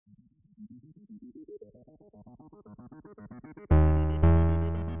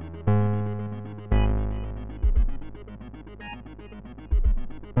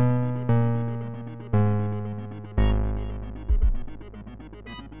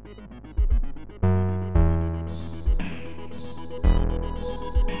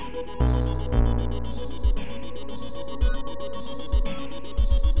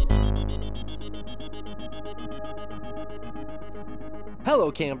Hello,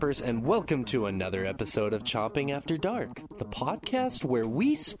 campers, and welcome to another episode of Chopping After Dark, the podcast where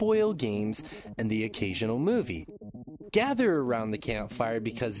we spoil games and the occasional movie. Gather around the campfire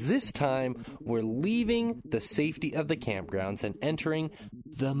because this time we're leaving the safety of the campgrounds and entering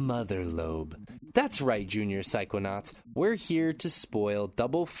the Mother Lobe. That's right, Junior Psychonauts. We're here to spoil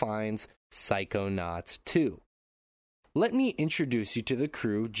Double Fine's Psychonauts 2. Let me introduce you to the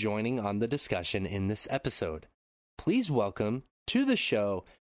crew joining on the discussion in this episode. Please welcome to the show,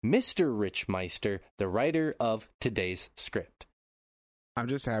 Mr. Rich Meister, the writer of today's script. I'm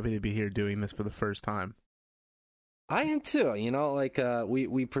just happy to be here doing this for the first time. I am too. You know,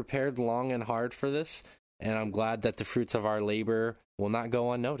 we prepared long and hard for this, and I'm glad that the fruits of our labor will not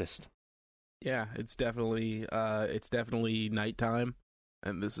go unnoticed. Yeah, it's definitely nighttime,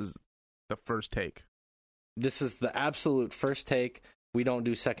 and this is the first take. This is the absolute first take. We don't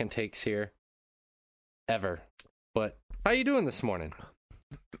do second takes here, ever. But how you doing this morning?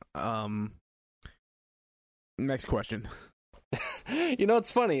 Next question. You know,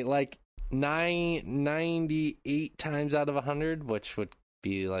 it's funny, like 98 times out of 100, which would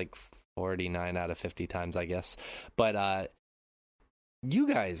be like 49 out of 50 times, I guess. But you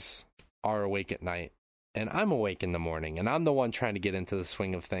guys are awake at night, and I'm awake in the morning, and I'm the one trying to get into the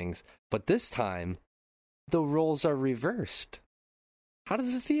swing of things. But this time, the roles are reversed. How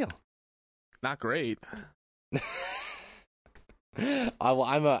does it feel? Not great.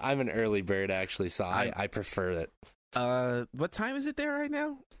 I'm an early bird, actually, so I prefer it. What time is it there right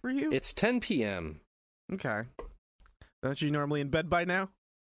now for you? It's 10 p.m. Okay. Aren't you normally in bed by now?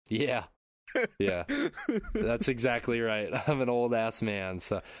 Yeah. Yeah. That's exactly right. I'm an old-ass man,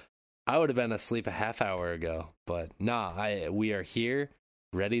 so I would have been asleep a half hour ago. But we are here,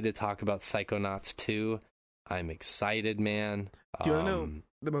 ready to talk about Psychonauts 2. I'm excited, man. Do you want to know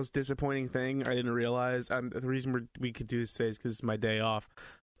the most disappointing thing I didn't realize? The reason we could do this today is because it's my day off.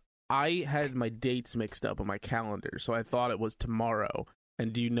 I had my dates mixed up on my calendar, so I thought it was tomorrow.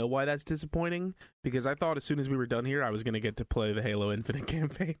 And do you know why that's disappointing? Because I thought as soon as we were done here, I was going to get to play the Halo Infinite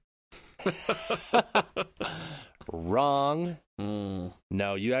campaign. Wrong.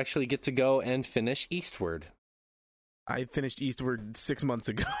 No, you actually get to go and finish Eastward. I finished Eastward 6 months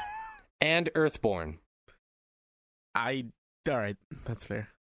ago. And Earthborn. All right, that's fair.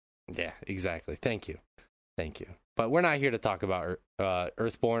 Yeah, exactly. Thank you. But we're not here to talk about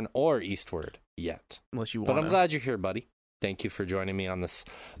Earthborn or Eastward yet. Unless you want. But I'm glad you're here, buddy. Thank you for joining me on this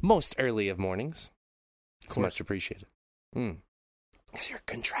most early of mornings. It's much appreciated. Because you're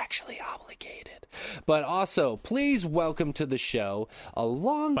contractually obligated. But also, please welcome to the show a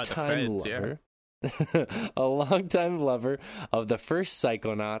longtime lover. Yeah. A longtime lover of the first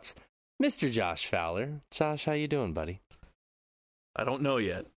Psychonauts, Mr. Josh Fowler. Josh, how you doing, buddy? I don't know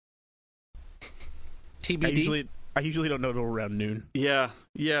yet. TBD? I usually don't know till around noon. Yeah.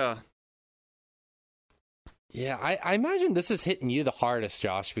 Yeah, I imagine this is hitting you the hardest,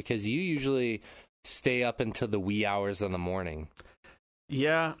 Josh, because you usually stay up until the wee hours in the morning.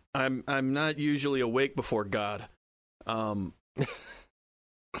 Yeah, I'm not usually awake before God. So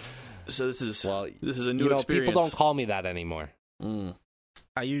this is a new experience. People don't call me that anymore.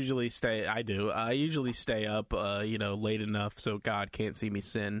 I usually stay up, late enough so God can't see me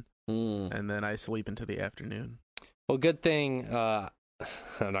sin, and then I sleep into the afternoon. Well, good thing. I'm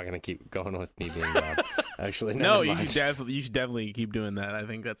not going to keep going with me being God. Actually, no, you should definitely keep doing that. I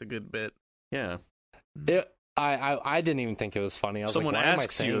think that's a good bit. Yeah. I didn't even think it was funny. I was Someone like, why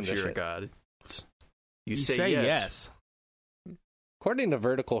asks am I you if saying you're this a God. You say yes. According to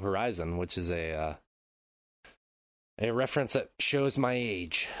Vertical Horizon, which is a reference that shows my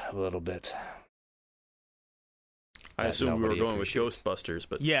age a little bit. I assume we were going with Ghostbusters,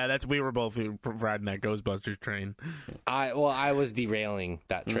 but yeah, we were both riding that Ghostbusters train. I was derailing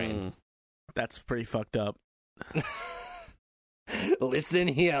that train. That's pretty fucked up. Listen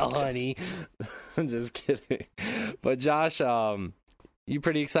here, honey. I'm just kidding. But Josh, you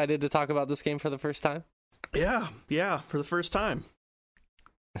pretty excited to talk about this game for the first time? Yeah, for the first time.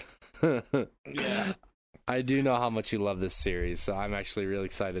 Yeah. I do know how much you love this series, so I'm actually really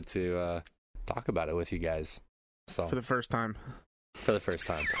excited to talk about it with you guys. So for the first time.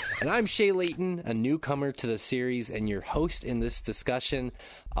 And I'm Shay Layton, a newcomer to the series and your host in this discussion.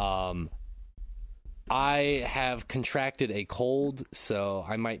 I have contracted a cold, so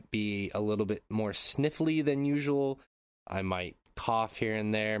I might be a little bit more sniffly than usual. I might cough here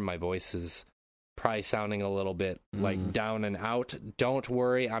and there. My voice is probably sounding a little bit like down and out. Don't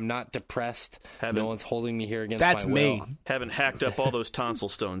worry, I'm not depressed. No one's holding me here against my will. Haven't hacked up all those tonsil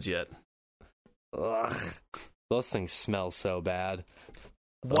stones yet. Ugh, those things smell so bad.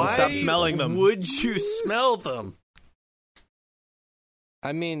 Why stop smelling them? Would you smell them?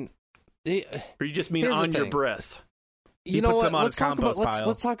 I mean, or you just mean on your breath? You know puts what? them on his compost pile.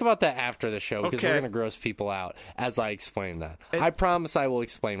 Let's talk about that after the show, because we're going to gross people out as I explain that. I promise I will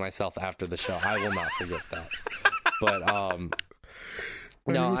explain myself after the show. I will not forget that. But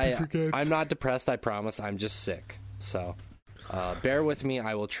no, I'm not depressed. I promise. I'm just sick. So bear with me.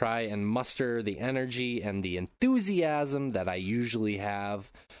 I will try and muster the energy and the enthusiasm that I usually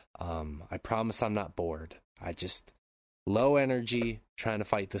have. I promise I'm not bored. I just low energy, trying to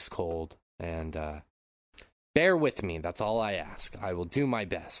fight this cold, and bear with me. That's all I ask. I will do my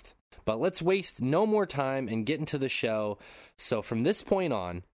best. But let's waste no more time and get into the show. So from this point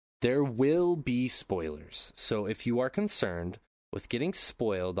on, there will be spoilers. So if you are concerned with getting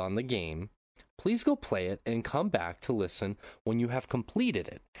spoiled on the game, please go play it and come back to listen when you have completed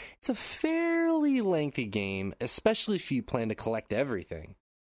it. It's a fairly lengthy game, especially if you plan to collect everything.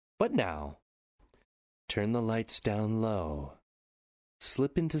 But now, turn the lights down low.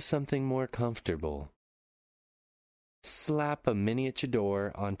 Slip into something more comfortable. Slap a miniature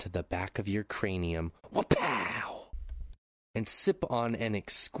door onto the back of your cranium. Wha-pow! And sip on an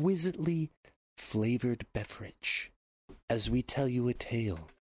exquisitely flavored beverage as we tell you a tale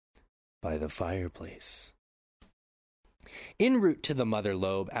by the fireplace. En route to the Mother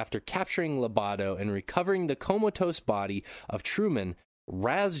Lobe, after capturing Lobato and recovering the comatose body of Truman,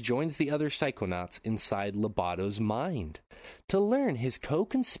 Raz joins the other Psychonauts inside Lobato's mind to learn his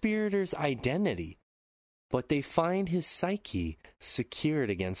co-conspirator's identity, but they find his psyche secured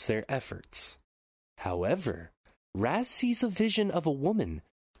against their efforts. However, Raz sees a vision of a woman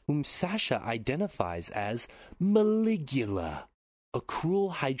whom Sasha identifies as Maligula, a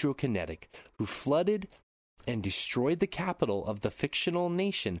cruel hydrokinetic who flooded and destroyed the capital of the fictional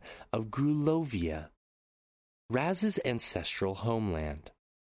nation of Grulovia, Raz's ancestral homeland.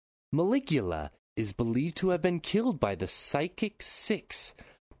 Maligula is believed to have been killed by the Psychic Six,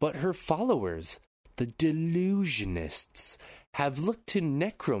 but her followers, the Delusionists, have looked to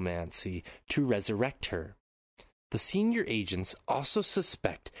necromancy to resurrect her. The senior agents also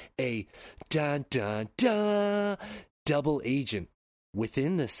suspect a double agent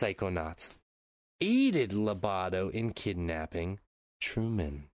within the Psychonauts aided Lobato in kidnapping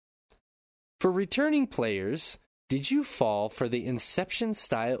Truman. For returning players, did you fall for the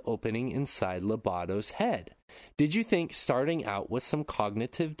Inception-style opening inside Lobato's head? Did you think starting out with some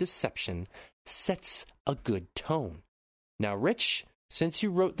cognitive deception sets a good tone? Now, Rich, since you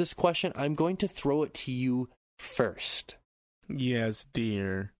wrote this question, I'm going to throw it to you first. Yes,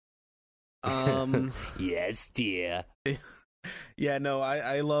 dear. Yes, dear. Yeah, no,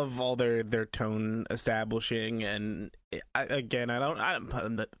 I love all their tone establishing, and I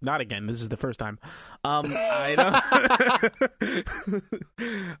don't, not again. This is the first time. I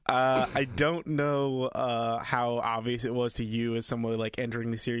don't know how obvious it was to you as someone like entering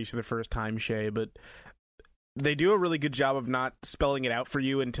the series for the first time, Shay, but they do a really good job of not spelling it out for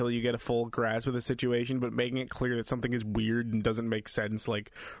you until you get a full grasp of the situation, but making it clear that something is weird and doesn't make sense,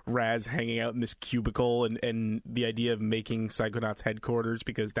 like Raz hanging out in this cubicle and the idea of making Psychonauts headquarters,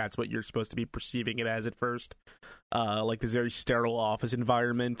 because that's what you're supposed to be perceiving it as at first. Like this very sterile office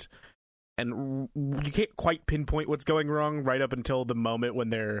environment. And you can't quite pinpoint what's going wrong right up until the moment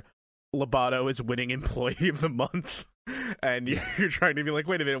when Lobato is winning Employee of the Month. And you're trying to be like,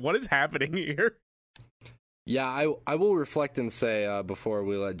 wait a minute, what is happening here? Yeah, I will reflect and say, before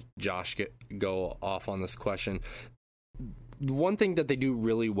we let Josh go off on this question, one thing that they do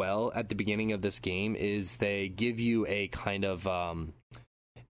really well at the beginning of this game is they give you a kind of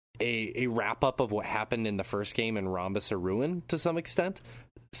a wrap-up of what happened in the first game in Rhombus or Ruin to some extent.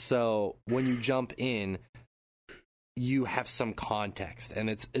 So when you jump in, you have some context, and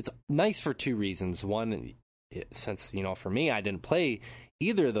it's nice for two reasons. One, since, for me, I didn't play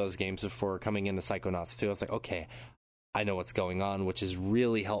either of those games before coming into Psychonauts 2. I was like, okay, I know what's going on, which is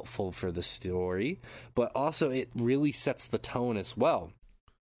really helpful for the story, but also it really sets the tone as well.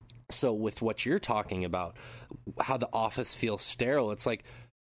 So with what you're talking about, how the office feels sterile, it's like,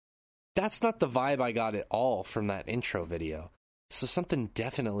 that's not the vibe I got at all from that intro video. So something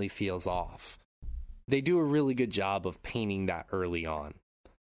definitely feels off. They do a really good job of painting that early on.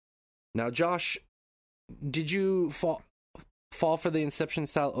 Now, Josh, did you fall fall for the Inception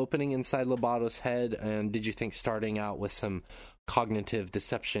style opening inside Lobato's head? And did you think starting out with some cognitive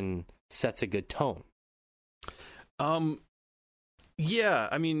deception sets a good tone? Yeah,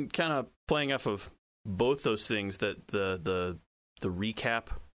 I mean, kind of playing off of both those things, that the recap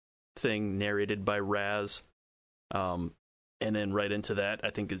thing narrated by Raz, and then right into that,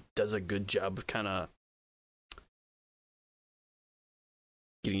 I think it does a good job of kind of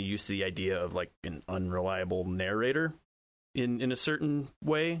getting used to the idea of like an unreliable narrator in a certain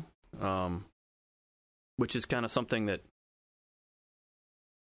way, which is kind of something that,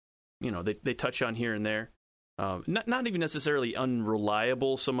 you know, they touch on here and there. Not even necessarily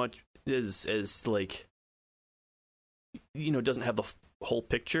unreliable so much as like, you know, doesn't have the whole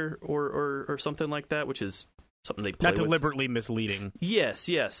picture or something like that, which is something they play not deliberately with. Misleading.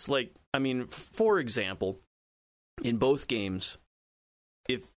 Yes. Like, I mean, for example, in both games,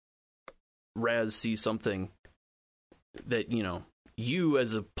 if Raz sees something that, you know, you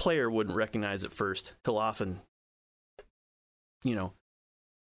as a player wouldn't recognize at first, he'll often, you know,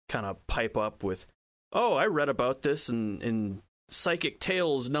 kind of pipe up with, "Oh, I read about this in Psychic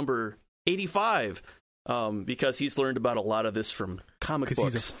Tales number 85," because he's learned about a lot of this from comic books.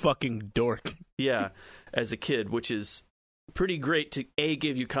 Because he's a fucking dork. Yeah, as a kid, which is pretty great to A,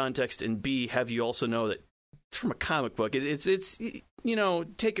 give you context, and B, have you also know that it's from a comic book. It's you know,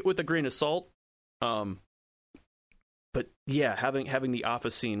 take it with a grain of salt. But yeah, having the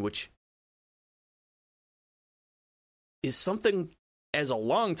office scene, which is something as a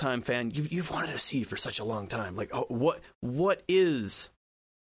longtime fan you've wanted to see for such a long time. Like, oh, what is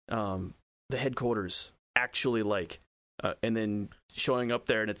the headquarters actually like? And then showing up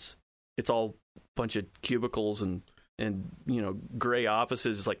there and it's all a bunch of cubicles and you know, gray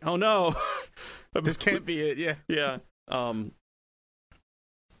offices. It's like, oh no, this can't be it. Yeah. Yeah.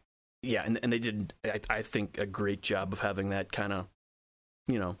 Yeah, and they did, I think, a great job of having that kind of,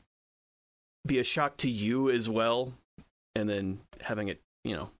 you know, be a shock to you as well, and then having it,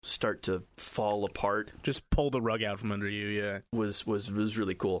 you know, start to fall apart. Just pull the rug out from under you. Yeah, was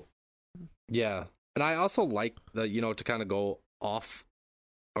really cool. Yeah, and I also like the, you know, to kind of go off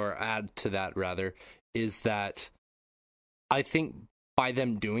or add to that rather, is that I think by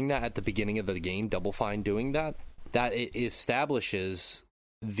them doing that at the beginning of the game, Double Fine doing that it establishes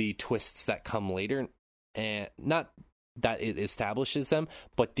the twists that come later, and not that it establishes them,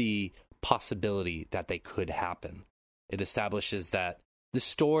 but the possibility that they could happen. It establishes that the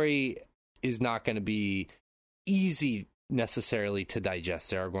story is not going to be easy necessarily to digest.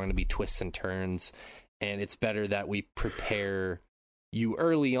 There are going to be twists and turns, and it's better that we prepare you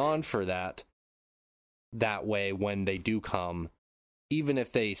early on for that. That way, when they do come, even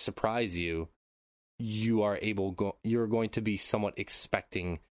if they surprise you, you're going to be somewhat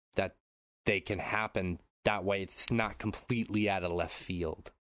expecting that they can happen. That way it's not completely out of left field,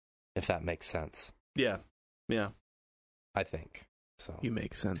 if that makes sense. Yeah. I think so. You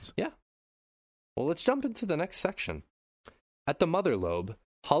make sense. Yeah. Well, let's jump into the next section. At the Mother Lobe,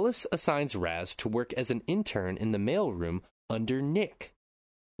 Hollis assigns Raz to work as an intern in the mailroom under Nick.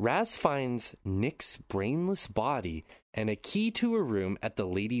 Raz finds Nick's brainless body and a key to a room at the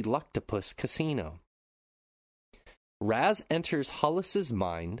Lady Luctopus casino. Raz enters Hollis's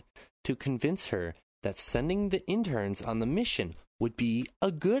mind to convince her that sending the interns on the mission would be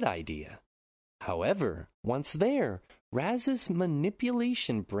a good idea. However, once there, Raz's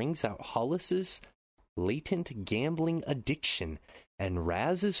manipulation brings out Hollis's latent gambling addiction, and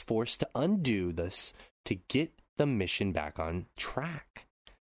Raz is forced to undo this to get the mission back on track.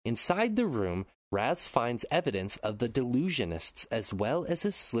 Inside the room, Raz finds evidence of the delusionists as well as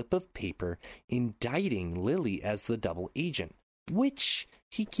a slip of paper indicting Lily as the double agent, which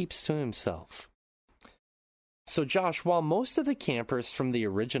he keeps to himself. So Josh, while most of the campers from the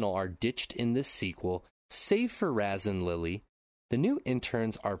original are ditched in this sequel, save for Raz and Lily, the new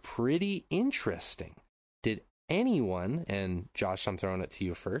interns are pretty interesting. Did anyone, and Josh, I'm throwing it to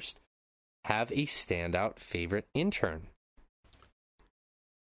you first, have a standout favorite intern?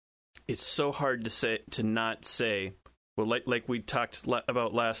 It's so hard to not say. Well, like we talked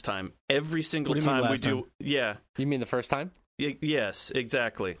about last time. Every single time we do, yeah. You mean the first time? Yes,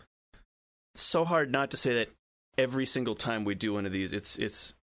 exactly. It's so hard not to say that every single time we do one of these.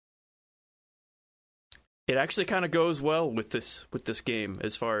 It actually kind of goes well with this game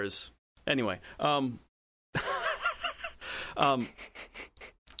as far as anyway. I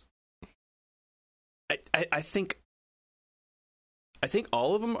think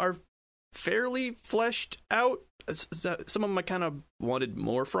all of them are fairly fleshed out. Some of them I kind of wanted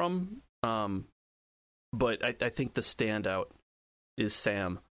more from, but I think the standout is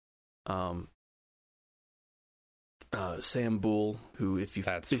Sam. Sam Boole, who if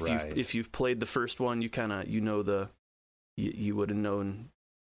you've played the first one, you kind of you would have known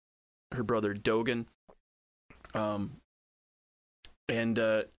her brother Dogen, and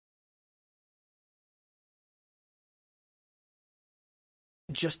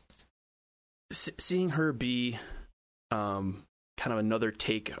just seeing her be kind of another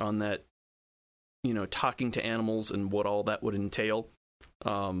take on that, talking to animals and what all that would entail,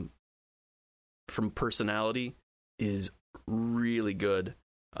 from personality, is really good.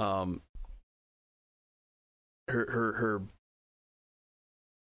 Her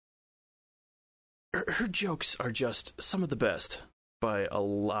jokes are just some of the best by a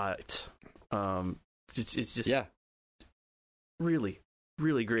lot. It's just really,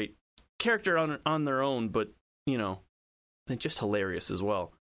 really great character on their own, but they're just hilarious as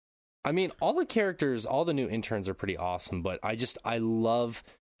well. I mean, all the characters, all the new interns are pretty awesome, but I love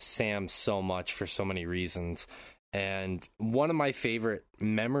Sam so much for so many reasons. And one of my favorite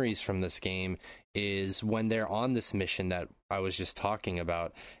memories from this game is when they're on this mission that I was just talking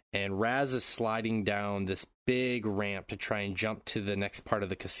about, and Raz is sliding down this big ramp to try and jump to the next part of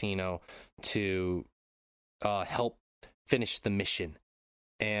the casino to help finish the mission.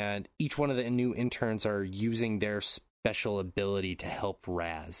 And each one of the new interns are using their special ability to help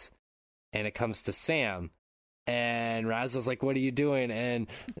Raz. And it comes to Sam, and Raz is like, "What are you doing?" And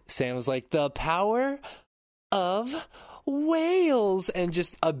Sam was like, "The power of whales," and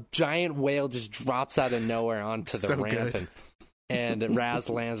just a giant whale just drops out of nowhere onto the ramp, and Raz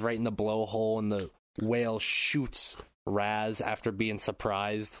lands right in the blowhole, and the whale shoots Raz after being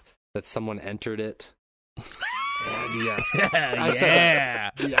surprised that someone entered it. And I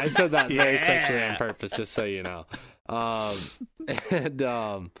said that very sexually on purpose, just so you know.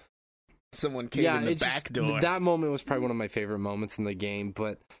 Someone came in the back door. That moment was probably one of my favorite moments in the game,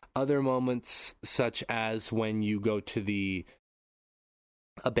 but other moments, such as when you go to the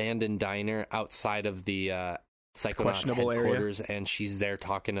abandoned diner outside of the Psychonauts headquarters, and she's there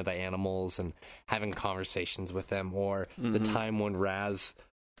talking to the animals and having conversations with them, or the time when Raz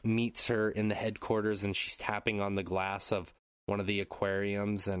meets her in the headquarters and she's tapping on the glass of one of the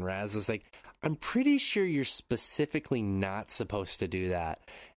aquariums, and Raz is like, "I'm pretty sure you're specifically not supposed to do that."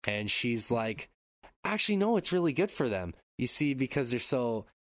 And she's like, "Actually, no, it's really good for them. You see, because they're so,"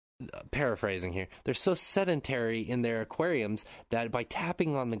 paraphrasing here, "they're so sedentary in their aquariums that by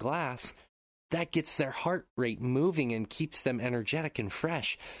tapping on the glass, that gets their heart rate moving and keeps them energetic and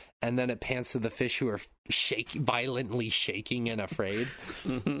fresh." And then it pans to the fish who are violently shaking and afraid.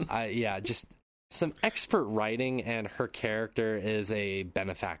 Just some expert writing, and her character is a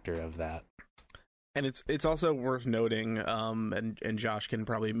benefactor of that. And it's also worth noting, and Josh can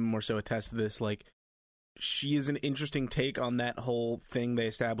probably more so attest to this, like, she is an interesting take on that whole thing they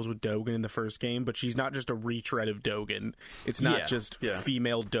established with Dogen in the first game, but she's not just a retread of Dogen. It's not just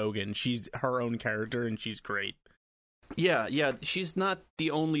female Dogen. She's her own character, and she's great. Yeah, she's not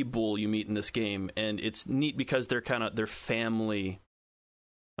the only Boole you meet in this game, and it's neat because they're kind of their family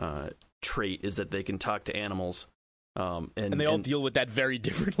trait is that they can talk to animals. And they all deal with that very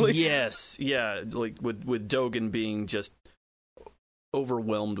differently. Yes, yeah, like with Dogen being just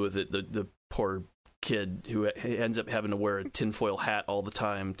overwhelmed with it, the poor kid who ends up having to wear a tinfoil hat all the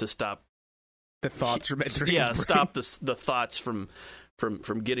time to stop the thoughts from entering his brain. Stop the thoughts from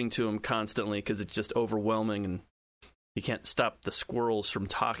getting to him constantly, because it's just overwhelming, and he can't stop the squirrels from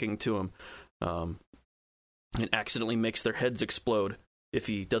talking to him, and accidentally makes their heads explode if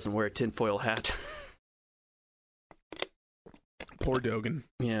he doesn't wear a tinfoil hat. Poor Dogen.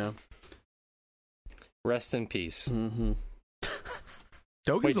 Yeah. Rest in peace. Mm-hmm.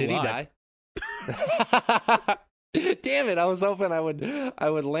 Dogen's Wait, did alive. He die? Damn it! I was hoping I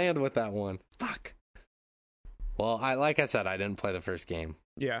would land with that one. Fuck. Well, like I said, I didn't play the first game.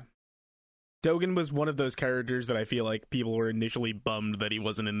 Yeah. Dogen was one of those characters that I feel like people were initially bummed that he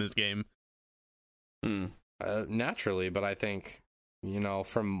wasn't in this game. Naturally, but I think,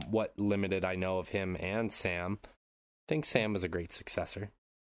 from what limited I know of him and Sam, I think Sam was a great successor.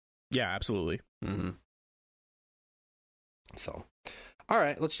 Yeah, absolutely. Mm-hmm. So, all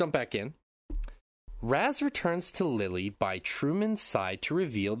right, let's jump back in. Raz returns to Lily by Truman's side to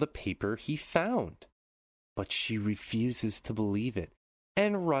reveal the paper he found, but she refuses to believe it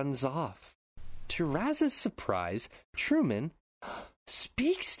and runs off. To Raz's surprise, Truman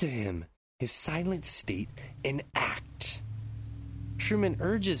speaks to him, his silent state an act. Truman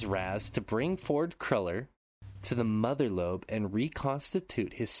urges Raz to bring forward Cruller to the mother lobe and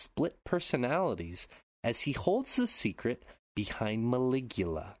reconstitute his split personalities as he holds the secret behind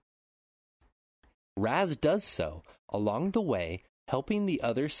Maligula. Raz does so. Along the way, helping the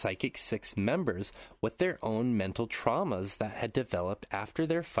other Psychic 6 members with their own mental traumas that had developed after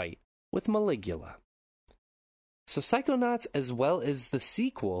their fight with Maligula. So Psychonauts, as well as the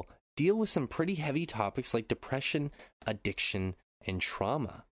sequel, deal with some pretty heavy topics like depression, addiction, and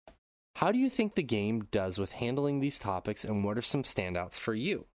trauma. How do you think the game does with handling these topics, and what are some standouts for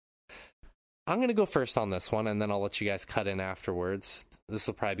you? I'm going to go first on this one, and then I'll let you guys cut in afterwards. This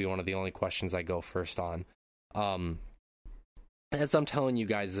will probably be one of the only questions I go first on. As I'm telling you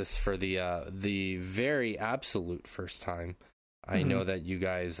guys this for the very absolute first time, I know that you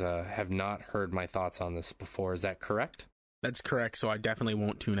guys have not heard my thoughts on this before. Is that correct? That's correct, so I definitely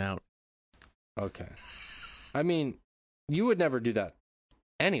won't tune out. Okay. I mean, you would never do that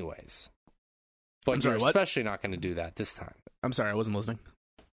anyways. But you're especially not going to do that this time. I'm sorry, I wasn't listening.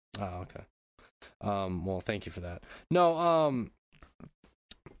 Oh, okay. Well, thank you for that. No,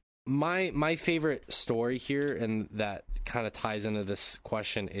 my favorite story here, and that kind of ties into this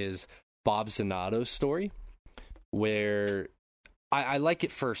question, is Bob Zanotto's story, where I like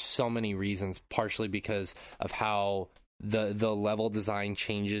it for so many reasons, partially because of how the level design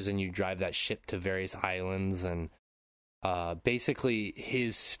changes and you drive that ship to various islands, and basically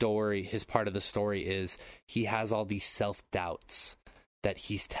his part of the story is he has all these self-doubts that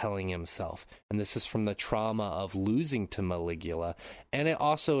he's telling himself, and this is from the trauma of losing to Maligula, and it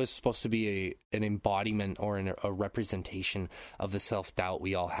also is supposed to be an embodiment or a representation of the self-doubt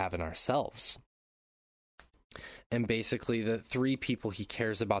we all have in ourselves. And basically the three people he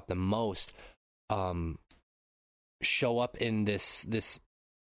cares about the most show up in this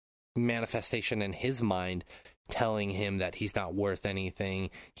manifestation in his mind, telling him that he's not worth anything,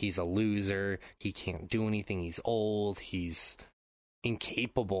 he's a loser, he can't do anything, he's old, he's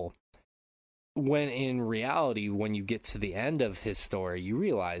incapable. When in reality, when you get to the end of his story, you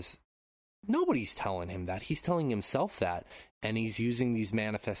realize nobody's telling him that. He's telling himself that, and he's using these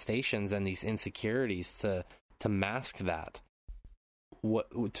manifestations and these insecurities to mask that,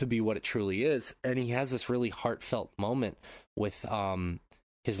 to be what it truly is. And he has this really heartfelt moment with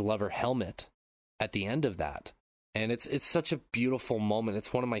his lover Helmet at the end of that, and it's such a beautiful moment.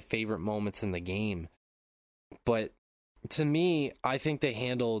 It's one of my favorite moments in the game. But to me, I think they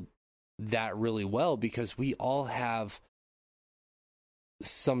handled that really well, because we all have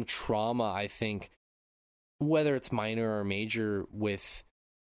some trauma, I think, whether it's minor or major, with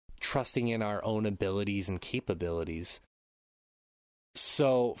trusting in our own abilities and capabilities.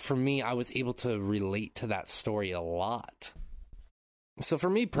 So for me, I was able to relate to that story a lot. So for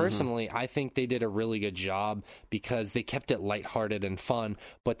me personally, I think they did a really good job, because they kept it lighthearted and fun,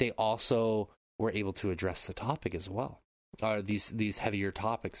 but they also were able to address the topic as well. These heavier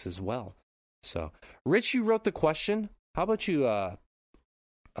topics as well. So, Rich, you wrote the question. How about you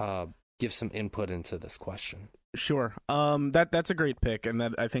give some input into this question? Sure. That's a great pick, and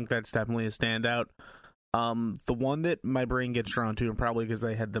I think that's definitely a standout. The one that my brain gets drawn to, and probably because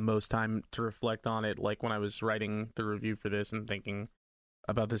I had the most time to reflect on it, like when I was writing the review for this and thinking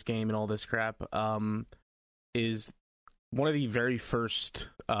about this game and all this crap, is one of the very first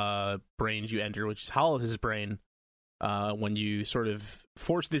brains you enter, which is Hollis's brain. When you sort of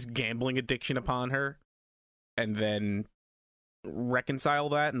force this gambling addiction upon her and then reconcile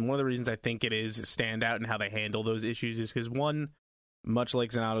that. And one of the reasons I think it is stand out in how they handle those issues is because, one, much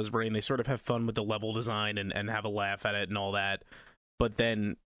like Zanotto's brain, they sort of have fun with the level design and have a laugh at it and all that. But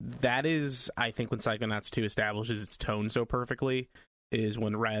then that is, I think, when Psychonauts 2 establishes its tone so perfectly, is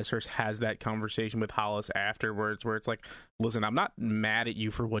when Razhurst has that conversation with Hollis afterwards, where it's like, listen, I'm not mad at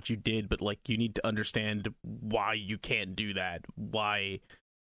you for what you did, but like, you need to understand why you can't do that, why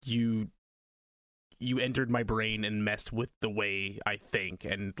you entered my brain and messed with the way I think,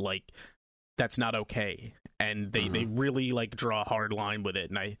 and like, that's not okay. And they really like draw a hard line with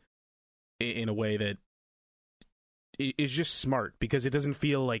it, and in a way that is just smart, because it doesn't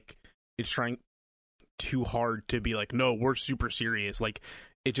feel like it's trying too hard to be like, no, we're super serious. Like,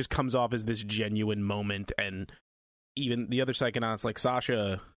 it just comes off as this genuine moment. And even the other Psychonauts, like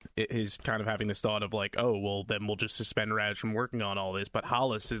Sasha, is kind of having this thought of like, oh, well, then we'll just suspend Raz from working on all this. But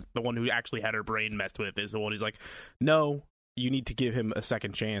Hollis is the one who actually had her brain messed with, is the one who's like, no, you need to give him a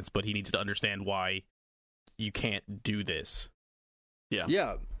second chance, but he needs to understand why you can't do this.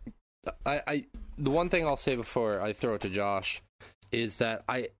 Yeah. I the one thing I'll say before I throw it to Josh is that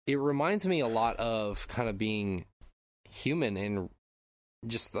it reminds me a lot of kind of being human, and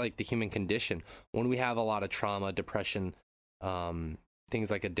just like the human condition. When we have a lot of trauma, depression,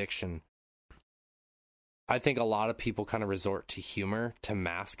 things like addiction, I think a lot of people kind of resort to humor to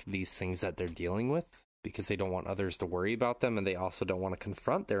mask these things that they're dealing with, because they don't want others to worry about them, and they also don't want to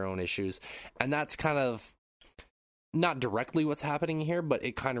confront their own issues. And that's kind of not directly what's happening here, but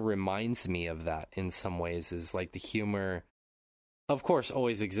it kind of reminds me of that in some ways. Is like the humor, of course,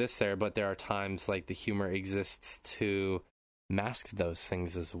 always exists there, but there are times like the humor exists to mask those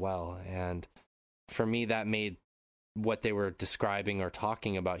things as well. And for me, that made what they were describing or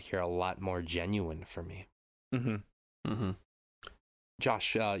talking about here a lot more genuine for me.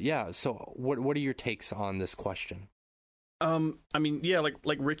 Josh, so what are your takes on this question? I mean, yeah,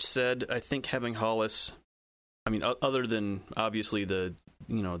 like Rich said, I think having Hollis, I mean, other than obviously the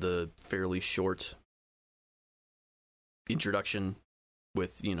fairly short introduction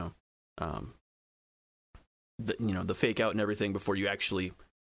with the fake out and everything before you actually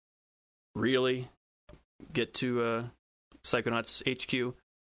really get to Psychonauts HQ.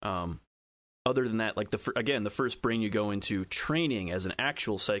 Other than that, like the first brain you go into training as an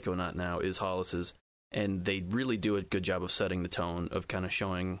actual Psychonaut now is Hollis's, and they really do a good job of setting the tone of kind of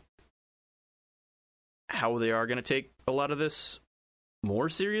showing how they are going to take a lot of this more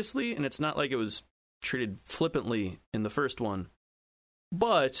seriously, and it's not like it was treated flippantly in the first one,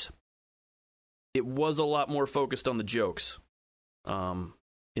 but it was a lot more focused on the jokes in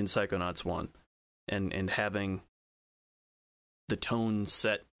Psychonauts 1, and having the tone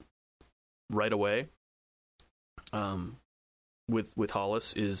set right away with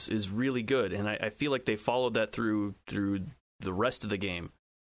Hollis is really good, and I feel like they followed that through the rest of the game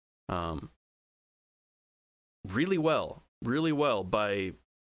really well by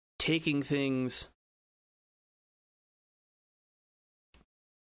taking things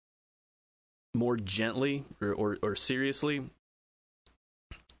more gently or seriously,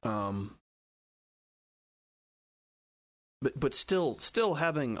 but still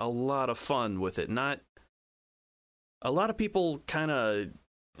having a lot of fun with it. Not a lot of people kind of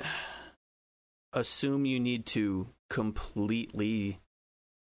assume you need to completely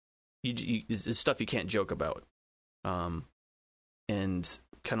it's stuff you can't joke about, and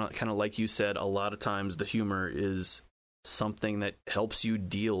kind of like you said, a lot of times the humor is something that helps you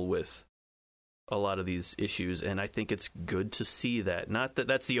deal with a lot of these issues, and I think it's good to see that. Not that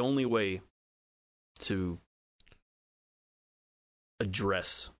that's the only way to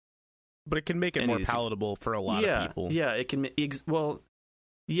address, but it can make it more palatable for a lot of people. Yeah, it can.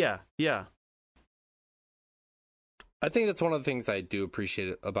 Yeah. I think that's one of the things I do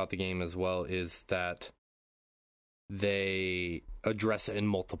appreciate about the game as well, is that they address it in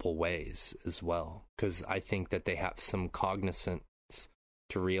multiple ways as well, because I think that they have some cognizance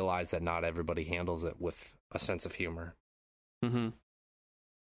to realize that not everybody handles it with a sense of humor.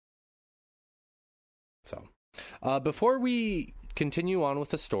 So, before we continue on with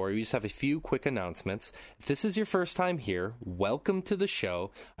the story, we just have a few quick announcements. If this is your first time here, welcome to the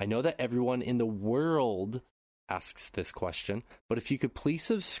show. I know that everyone in the world asks this question, but if you could please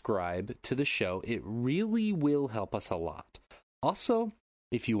subscribe to the show, it really will help us a lot. Also,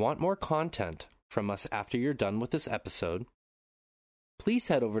 if you want more content from us after you're done with this episode, please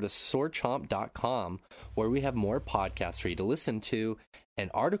head over to swordchomp.com, where we have more podcasts for you to listen to,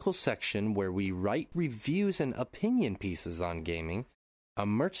 an article section where we write reviews and opinion pieces on gaming, a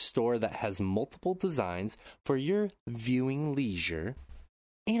merch store that has multiple designs for your viewing leisure,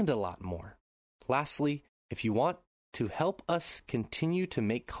 and a lot more. Lastly, if you want to help us continue to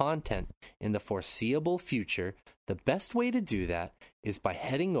make content in the foreseeable future, the best way to do that is by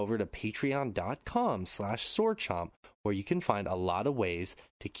heading over to patreon.com/swordchomp, where you can find a lot of ways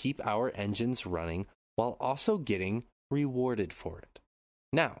to keep our engines running while also getting rewarded for it.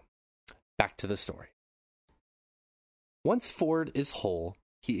 Now, back to the story. Once Ford is whole,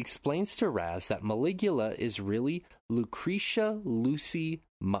 he explains to Raz that Maligula is really Lucretia Lucy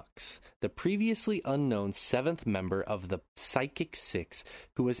Mux, the previously unknown seventh member of the Psychic Six,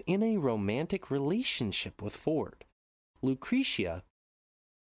 who was in a romantic relationship with Ford. Lucretia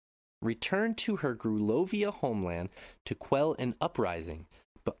returned to her Grulovia homeland to quell an uprising,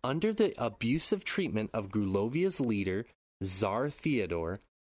 but under the abusive treatment of Grulovia's leader, Tsar Theodore,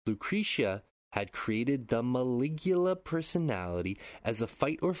 Lucretia had created the Maligula personality as a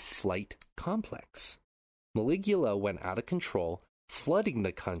fight-or-flight complex. Maligula went out of control, flooding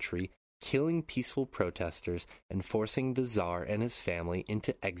the country, killing peaceful protesters, and forcing the Tsar and his family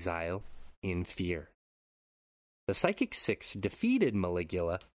into exile in fear. The Psychic Six defeated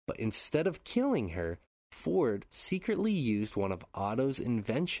Maligula, but instead of killing her, Ford secretly used one of Otto's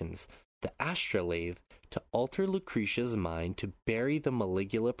inventions, the Astrolabe, to alter Lucretia's mind to bury the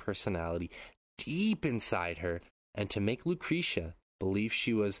Maligula personality deep inside her and to make Lucretia believe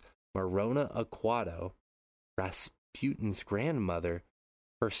she was Marona Aquato, Rasputin's grandmother,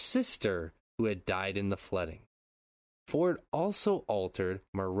 her sister who had died in the flooding. Ford also altered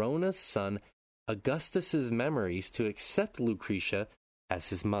Marona's son Augustus's memories to accept Lucretia as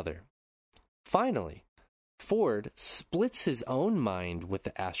his mother. Finally, Ford splits his own mind with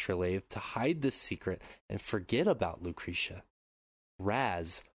the astrolabe to hide this secret and forget about Lucretia.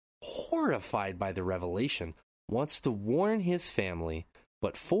 Raz, horrified by the revelation, wants to warn his family,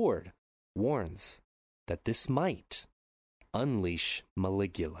 but Ford warns that this might unleash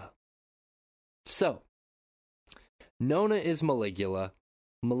Maligula. So, Nona is Maligula,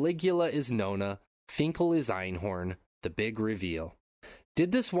 Maligula is Nona, Finkel is Einhorn, the big reveal.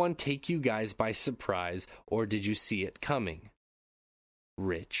 Did this one take you guys by surprise, or did you see it coming?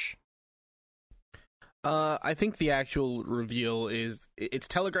 Rich? I think the actual reveal it's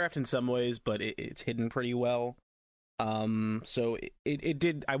telegraphed in some ways, but it's hidden pretty well. So it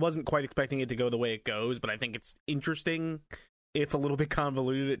did. I wasn't quite expecting it to go the way it goes, but I think it's interesting, if a little bit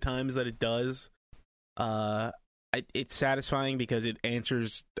convoluted at times, that it does. It's satisfying because it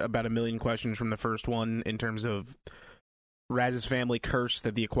answers about 1 million questions from the first one in terms of Raz's family curse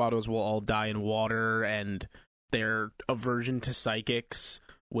that the Aquatos will all die in water, and their aversion to psychics,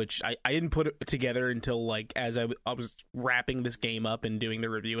 which I didn't put it together until, like, as I was wrapping this game up and doing the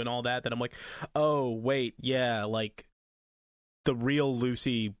review and all that I'm like, oh, wait, yeah, like, the real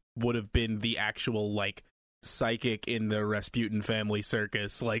Lucy would have been the actual, like, psychic in the Rasputin family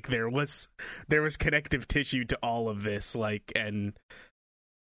circus. Like, there was connective tissue to all of this, like, and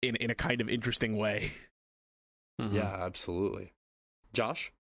in a kind of interesting way. Mm-hmm. Yeah, absolutely.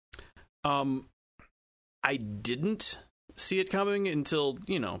 Josh? I didn't see it coming until,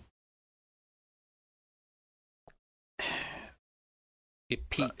 it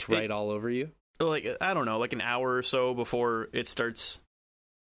peaked right all over you? Like, I don't know, like an hour or so before it starts,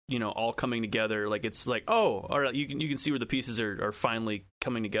 all coming together. Like, it's like, oh, all right, you can see where the pieces are finally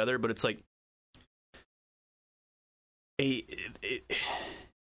coming together, but it's like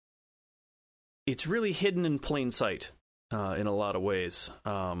it's really hidden in plain sight in a lot of ways.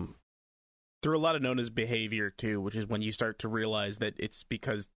 Through a lot of Nona's behavior, too, which is when you start to realize that it's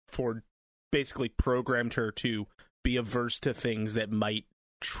because Ford basically programmed her to be averse to things that might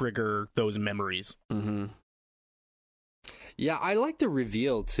trigger those memories. Mm-hmm. Yeah, I like the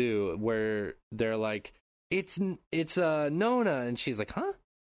reveal, too, where they're like, it's Nona, and she's like, huh?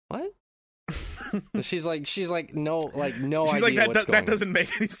 What? she's like, no idea what's going on. That doesn't make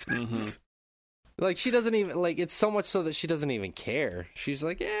any sense. Mm-hmm. Like, she doesn't even, like, it's so much so that she doesn't even care. She's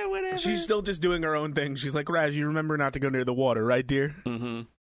like, yeah, whatever. She's still just doing her own thing. She's like, Raz, you remember not to go near the water, right, dear? Mm-hmm.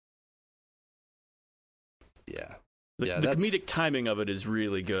 Yeah. The comedic timing of it is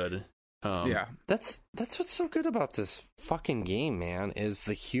really good. Yeah. That's what's so good about this fucking game, man, is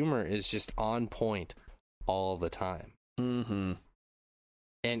the humor is just on point all the time. Mm-hmm.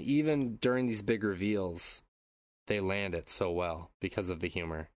 And even during these big reveals, they land it so well because of the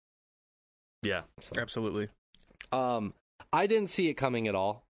humor. Yeah, so. Absolutely. I didn't see it coming at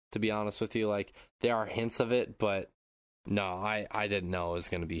all, to be honest with you. Like, there are hints of it, but no, I didn't know it was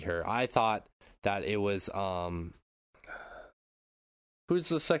going to be her. I thought that it was, who's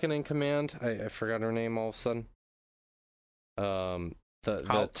the second in command? I forgot her name all of a sudden.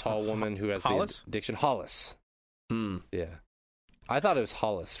 The tall woman who has Hollis? the addiction. Hollis. Yeah. I thought it was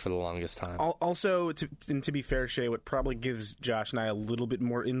Hollis for the longest time. Also, to be fair, Shay, what probably gives Josh and I a little bit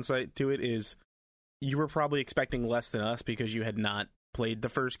more insight to it is you were probably expecting less than us because you had not played the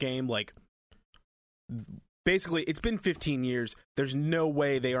first game. Like, basically, it's been 15 years. There's no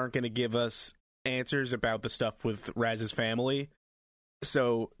way they aren't going to give us answers about the stuff with Raz's family.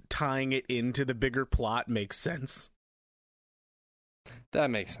 So tying it into the bigger plot makes sense. That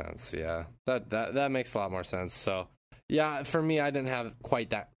makes sense, yeah. That makes a lot more sense. So, yeah, for me, I didn't have quite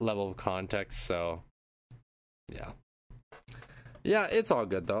that level of context, so yeah. Yeah, it's all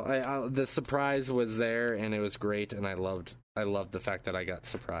good though. The surprise was there, and it was great, and I loved the fact that I got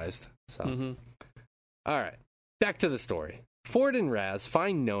surprised. So, All right, back to the story. Ford and Raz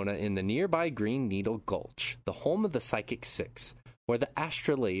find Nona in the nearby Green Needle Gulch, the home of the Psychic Six, where the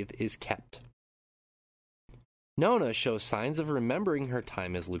astrolabe is kept. Nona shows signs of remembering her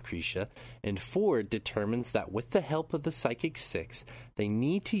time as Lucretia, and Ford determines that with the help of the Psychic Six, they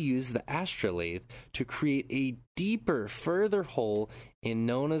need to use the astrolabe to create a deeper, further hole in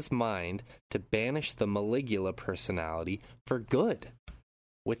Nona's mind to banish the Maligula personality for good.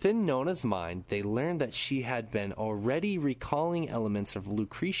 Within Nona's mind, they learn that she had been already recalling elements of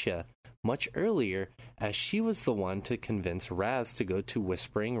Lucretia much earlier, as she was the one to convince Raz to go to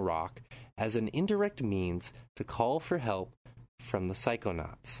Whispering Rock as an indirect means to call for help from the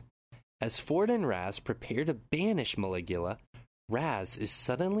Psychonauts. As Ford and Raz prepare to banish Maligula, Raz is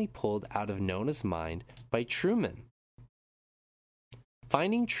suddenly pulled out of Nona's mind by Truman.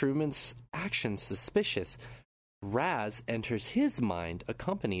 Finding Truman's actions suspicious, Raz enters his mind,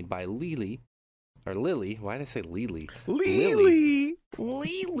 accompanied by Lily. Why did I say Lily? Lily.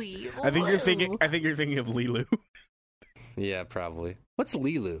 Lily. I think you're thinking of Lilu. Yeah, probably. What's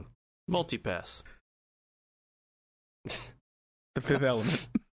Lilu? Multipass. The Fifth Element.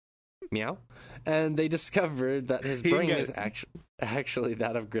 Meow. And they discovered that his He didn't brain get is actually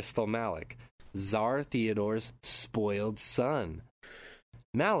that of Gristel Malik, Tsar Theodore's spoiled son.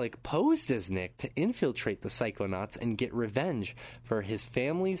 Malik posed as Nick to infiltrate the Psychonauts and get revenge for his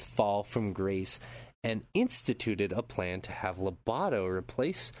family's fall from grace, and instituted a plan to have Loboto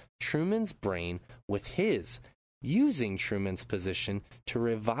replace Truman's brain with his, using Truman's position to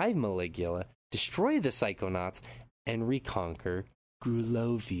revive Maligula, destroy the Psychonauts, and reconquer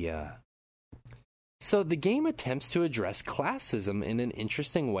Grulovia. So the game attempts to address classism in an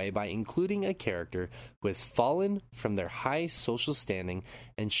interesting way by including a character who has fallen from their high social standing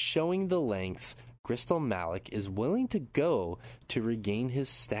and showing the lengths Gristel Malik is willing to go to regain his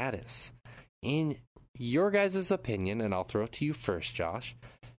status. In your guys' opinion, and I'll throw it to you first, Josh,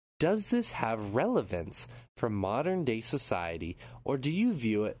 does this have relevance for modern day society, or do you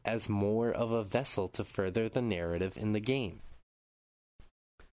view it as more of a vessel to further the narrative in the game?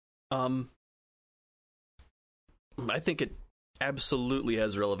 I think it absolutely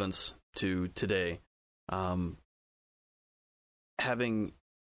has relevance to today. Having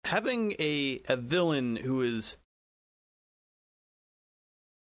a villain who is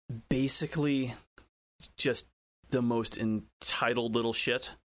basically just the most entitled little shit,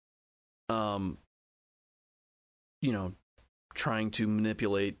 trying to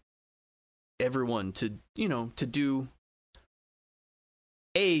manipulate everyone to do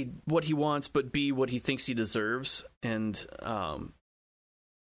A, what he wants, but B, what he thinks he deserves, and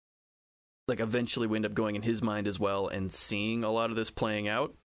eventually we end up going in his mind as well and seeing a lot of this playing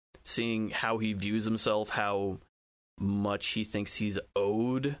out, seeing how he views himself, how much he thinks he's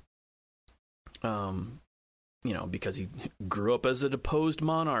owed, because he grew up as a deposed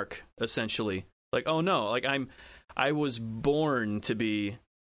monarch, essentially. Like, oh no, I was born to be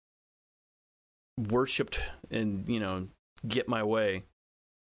worshipped and, get my way.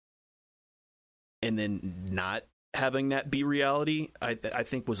 And then not having that be reality, I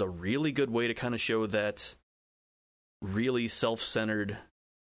think was a really good way to kind of show that really self-centered,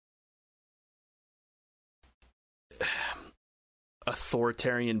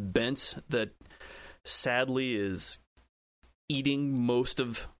 authoritarian bent that sadly is eating most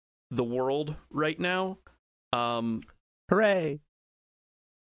of the world right now. Hooray!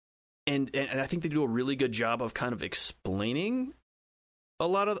 And I think they do a really good job of kind of explaining a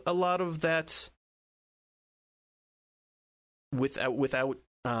lot of that without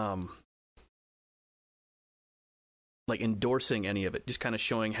endorsing any of it, just kind of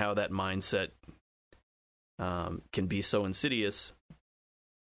showing how that mindset can be so insidious,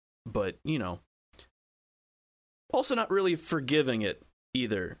 but also not really forgiving it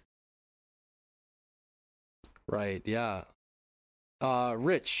either. Right, yeah.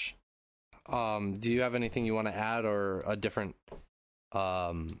 Rich, do you have anything you want to add, or a different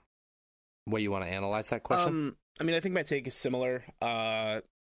way you want to analyze that question? I think my take is similar.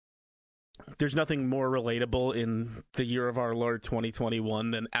 There's nothing more relatable in the year of our Lord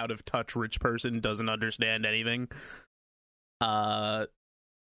 2021 than out-of-touch rich person doesn't understand anything. But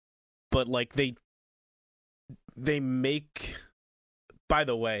they make... By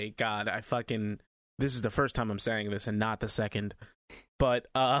the way, God, this is the first time I'm saying this and not the second. But,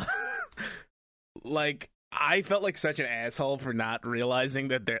 I felt like such an asshole for not realizing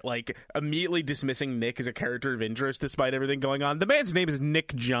that they're, immediately dismissing Nick as a character of interest despite everything going on. The man's name is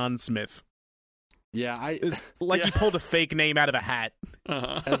Nick John Smith. Yeah, He pulled a fake name out of a hat.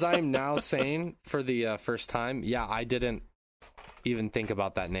 Uh-huh. As I'm now saying for the first time, yeah, I didn't even think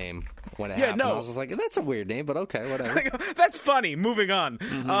about that name when it happened. No. I was just like, that's a weird name, but okay, whatever. That's funny. Moving on.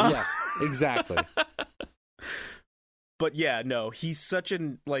 Mm-hmm. Yeah, exactly. But yeah, no, he's such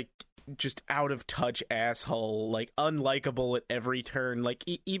an, just out of touch asshole, unlikable at every turn.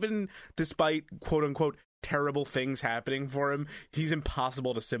 Even despite quote unquote terrible things happening for him, he's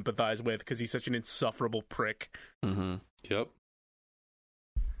impossible to sympathize with because he's such an insufferable prick. Mm-hmm.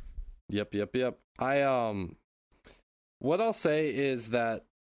 Yep. What I'll say is that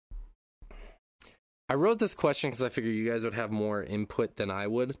I wrote this question because I figured you guys would have more input than I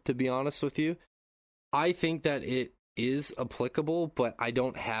would, to be honest with you. I think that it is applicable, but I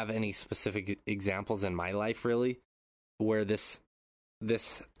don't have any specific examples in my life really where this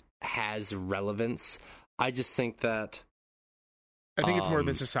has relevance. I just think that I think it's more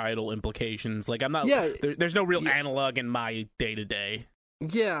the societal implications. I'm not. Yeah, there's no real analog in my day to day.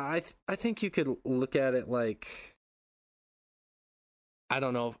 Yeah, I think you could look at it like, I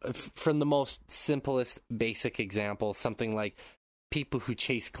don't know, from the most simplest basic example, something like people who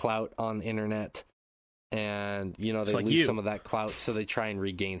chase clout on the internet, and they like lose you. some of that clout, so they try and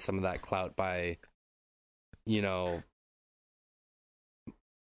regain some of that clout by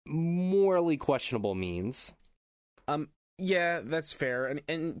morally questionable means. Yeah, that's fair.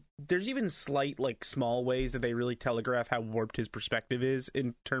 And there's even slight, like, small ways that they really telegraph how warped his perspective is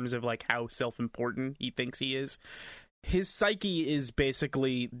in terms of, like, how self-important he thinks he is. His psyche is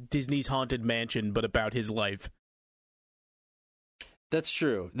basically Disney's Haunted Mansion, but about his life. That's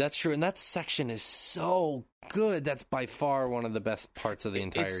true. And that section is so good. That's by far one of the best parts of the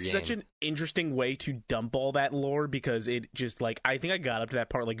entire game. It's such an interesting way to dump all that lore, because it just, like, I think I got up to that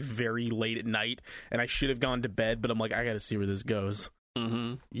part, like, very late at night, and I should have gone to bed, but I'm like, I gotta see where this goes.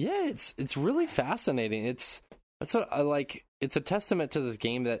 Mm-hmm. Yeah, it's really fascinating. That's what I like. It's a testament to this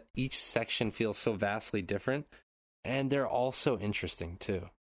game that each section feels so vastly different, and they're all so interesting, too.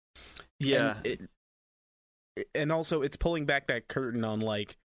 Yeah. And also, it's pulling back that curtain on,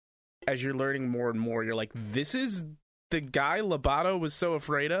 like, as you're learning more and more, you're like, this is the guy Lobato was so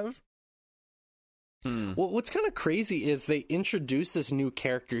afraid of? Well, what's kind of crazy is they introduce this new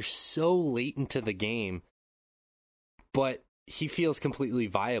character so late into the game, but he feels completely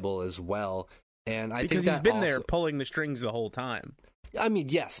viable as well. And I because think he's been there pulling the strings the whole time. I mean,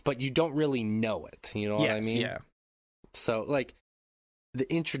 yes, but you don't really know it. You know what I mean? Yeah. So, like, the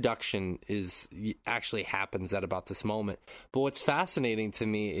introduction actually happens at about this moment. But what's fascinating to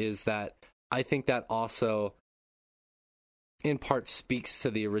me is that I think that also in part speaks to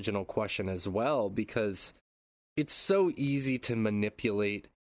the original question as well, because it's so easy to manipulate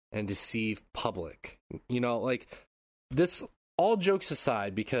and deceive public. Like, this, all jokes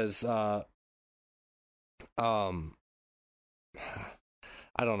aside, because I don't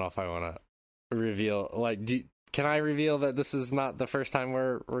know if I want to reveal, like, can I reveal that this is not the first time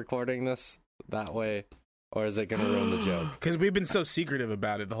we're recording this that way? Or is it going to ruin the joke? Because we've been so secretive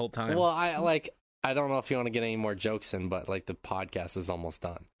about it the whole time. Well, I don't know if you want to get any more jokes in, but, like, the podcast is almost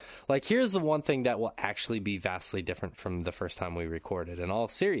done. Like, here's the one thing that will actually be vastly different from the first time we recorded, in all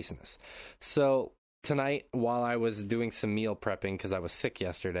seriousness. So, tonight, while I was doing some meal prepping, because I was sick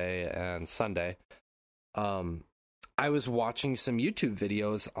yesterday and Sunday, I was watching some YouTube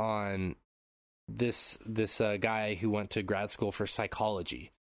videos on this guy who went to grad school for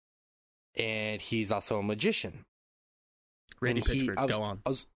psychology, and he's also a magician. Randy Pitchford, go on.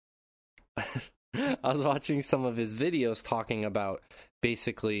 I was watching some of his videos talking about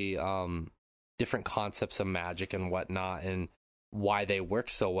basically different concepts of magic and whatnot, and why they work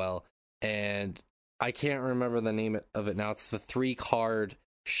so well. And I can't remember the name of it now. It's the 3-card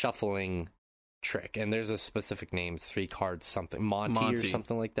shuffling trick, and there's a specific name. It's 3 cards something, Monty or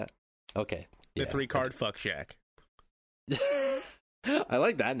something like that. Okay. The 3-card fuck shack. I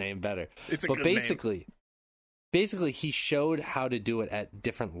like that name better. It's a but good basically he showed how to do it at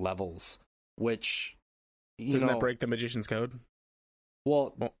different levels, which doesn't that break the magician's code?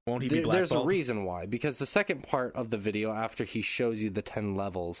 Well, won't he be blackballed? There's a reason why, because the second part of the video, after he shows you the 10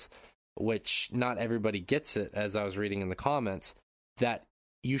 levels, which not everybody gets it, as I was reading in the comments, that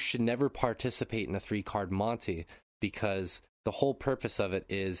you should never participate in a 3-card Monty, because the whole purpose of it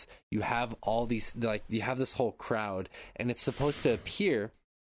is you have all these, like, you have this whole crowd, and it's supposed to appear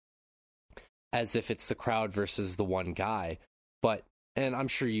as if it's the crowd versus the one guy. But, and I'm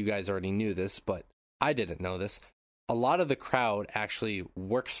sure you guys already knew this, but I didn't know this, a lot of the crowd actually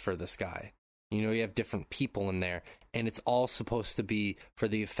works for this guy. You have different people in there, and it's all supposed to be for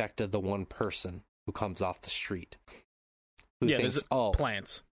the effect of the one person who comes off the street. Who thinks,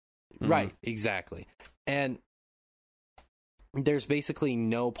 plants. Right, exactly. And there's basically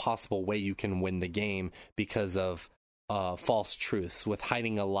no possible way you can win the game because of false truths, with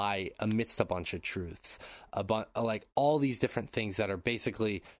hiding a lie amidst a bunch of truths. Like, all these different things that are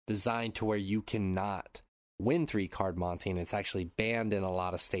basically designed to where you cannot win 3-card Monty, and it's actually banned in a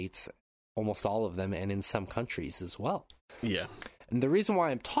lot of states, almost all of them, and in some countries as well. Yeah. And the reason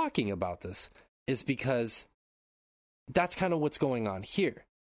why I'm talking about this is because that's kind of what's going on here,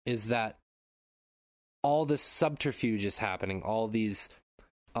 is that all this subterfuge is happening, all these,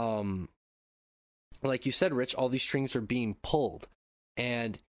 like you said, Rich, all these strings are being pulled,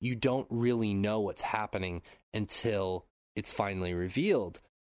 and you don't really know what's happening until it's finally revealed.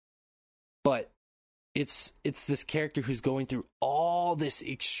 But it's this character who's going through all this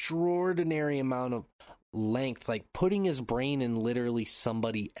extraordinary amount of length, like putting his brain in literally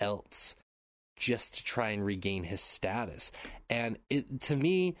somebody else just to try and regain his status. And to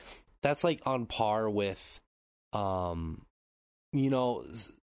me, that's like on par with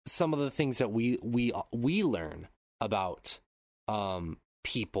some of the things that we learn about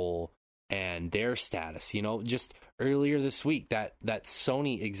people and their status. Just earlier this week, that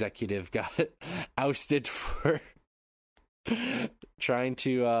Sony executive got ousted for trying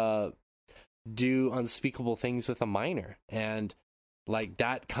to do unspeakable things with a minor, and like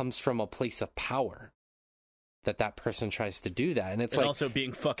that comes from a place of power that person tries to do that, and it's like also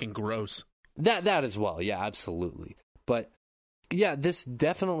being fucking gross. That as well, yeah, absolutely. But yeah, this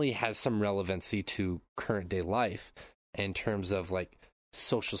definitely has some relevancy to current day life in terms of like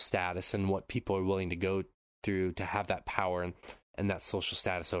social status and what people are willing to go through to have that power and that social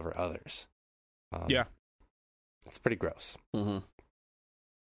status over others. Yeah, it's pretty gross. Mm-hmm.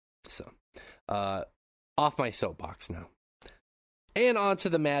 So, off my soapbox now. And on to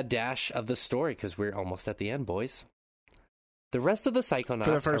the mad dash of the story, because we're almost at the end, boys. The rest of the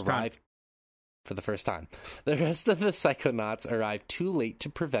Psychonauts arrive for the first time. The rest of the Psychonauts arrive too late to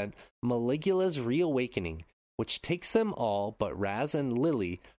prevent Maligula's reawakening, which takes them all but Raz and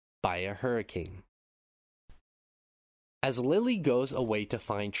Lily by a hurricane. As Lily goes away to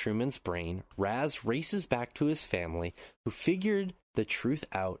find Truman's brain, Raz races back to his family, who figured the truth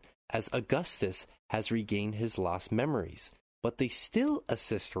out as Augustus has regained his lost memories. But they still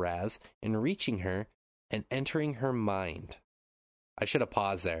assist Raz in reaching her and entering her mind. I should have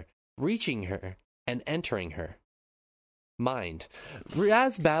paused there. Reaching her and entering her mind.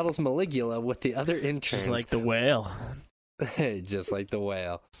 Raz battles Maligula with the other interns. Just like the whale. Just like the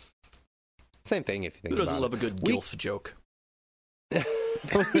whale. Same thing if you think Who about it. doesn't love a good gilf joke?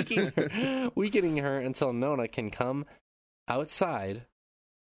 Weakening her until Nona can come outside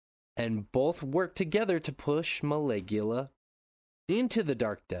and both work together to push Maligula into the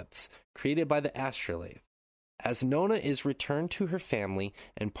dark depths created by the astrolabe. As Nona is returned to her family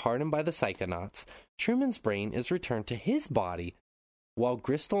and pardoned by the Psychonauts, Truman's brain is returned to his body, while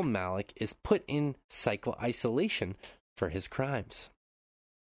Gristle Malik is put in psycho-isolation for his crimes.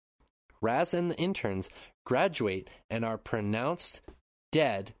 Raz and the interns graduate and are pronounced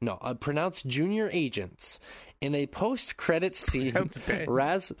junior agents. In a post-credit scene,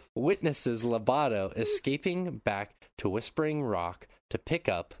 Raz witnesses Lobato escaping back to Whispering Rock to pick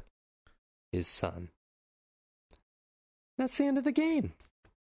up his son. That's the end of the game.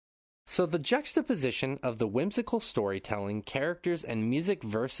 So the juxtaposition of the whimsical storytelling, characters, and music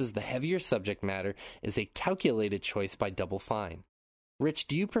versus the heavier subject matter is a calculated choice by Double Fine. Rich,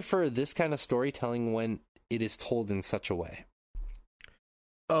 do you prefer this kind of storytelling when it is told in such a way?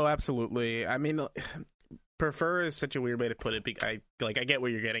 Oh, absolutely. I mean, prefer is such a weird way to put it. I get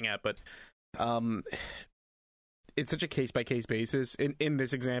where you're getting at, but it's such a case-by-case basis. In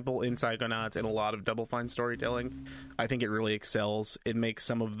this example, in Psychonauts, and a lot of Double Fine storytelling, I think it really excels. It makes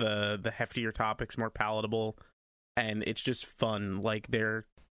some of the heftier topics more palatable, and it's just fun. Like, their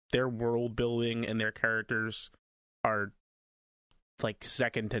world building and their characters are like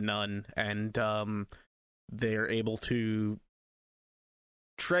second to none, and they're able to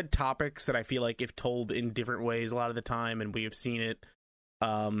tread topics that I feel like, if told in different ways a lot of the time, and we have seen it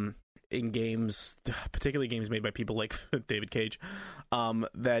in games, particularly games made by people like David Cage,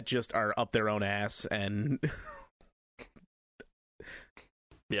 that just are up their own ass, and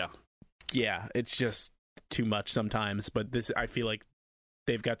yeah, it's just too much sometimes. But this, I feel like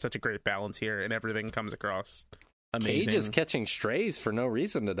they've got such a great balance here, and everything comes across amazing. Cage is catching strays for no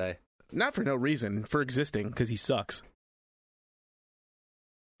reason today. Not for no reason, for existing, because he sucks.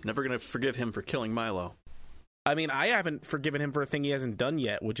 Never gonna forgive him for killing Milo. I mean, I haven't forgiven him for a thing he hasn't done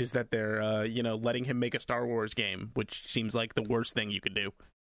yet, which is that they're, letting him make a Star Wars game, which seems like the worst thing you could do.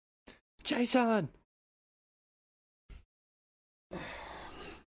 Jason!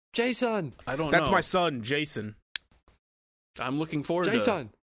 I don't know. That's my son, Jason. I'm looking forward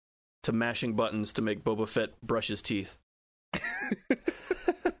to mashing buttons to make Boba Fett brush his teeth.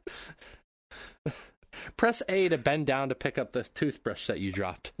 Press A to bend down to pick up the toothbrush that you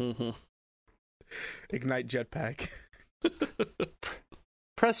dropped. Mm-hmm. Ignite jetpack.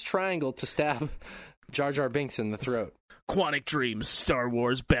 Press triangle to stab Jar Jar Binks in the throat. Quantic Dreams, Star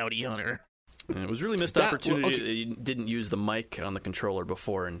Wars Bounty Hunter. And it was really missed opportunity that you didn't use the mic on the controller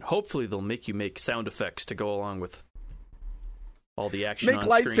before, and hopefully they'll make you make sound effects to go along with all the action on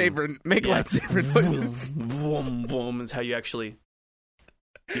screen. Make lightsaber noises. Vroom, vroom is how you actually...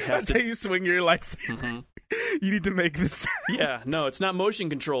 That's how you swing your lightsaber. Mm-hmm. You need to make this. Yeah, no, it's not motion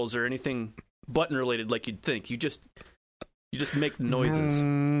controls or anything button related like you'd think. You just make noises.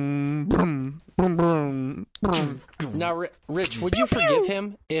 Now, Rich, would you forgive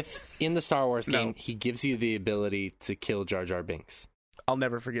him if in the Star Wars game he gives you the ability to kill Jar Jar Binks? I'll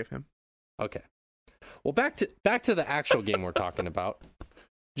never forgive him. Okay. Well, back to the actual game we're talking about.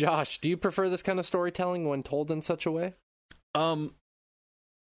 Josh, do you prefer this kind of storytelling when told in such a way? I mean,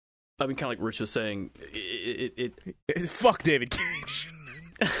 kind of like Rich was saying, Fuck David Cage.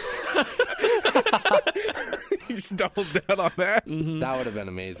 He just doubles down on that. Mm-hmm. That would have been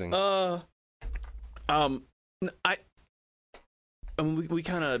amazing. I mean, we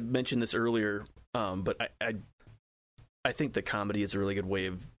kind of mentioned this earlier, but I think the comedy is a really good way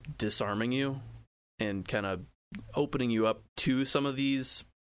of disarming you and kind of opening you up to some of these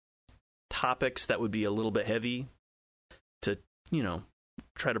topics that would be a little bit heavy to,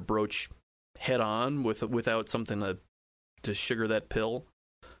 try to broach head on without something to sugar that pill.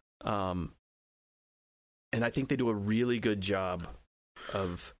 And I think they do a really good job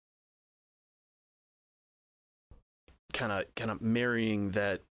of kind of marrying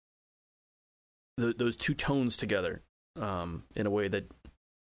those two tones together in a way that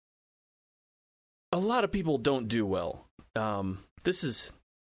a lot of people don't do well.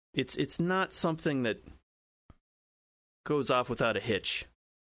 It's not something that goes off without a hitch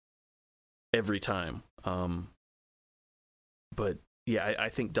every time. But yeah, I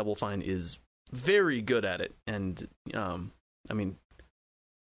think Double Fine is very good at it, and I mean,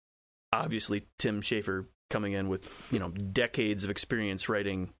 obviously Tim Schafer coming in with decades of experience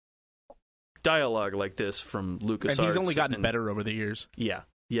writing dialogue like this from LucasArts, and he's only gotten better over the years. Yeah,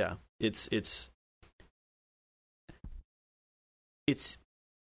 it's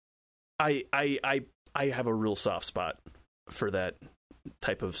I have a real soft spot for that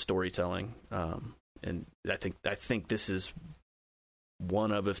type of storytelling, and I think this is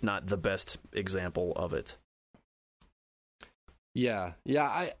one of, if not the best example of it. Yeah.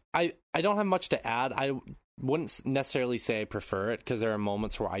 I don't have much to add. I wouldn't necessarily say I prefer it, because there are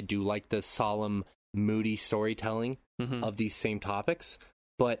moments where I do like the solemn, moody storytelling of these same topics.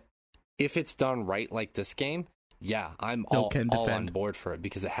 But if it's done right, like this game, yeah, I'm all on board for it,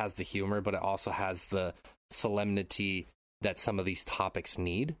 because it has the humor, but it also has the solemnity that some of these topics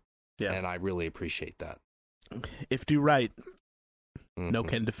need. Yeah. And I really appreciate that. If do right, no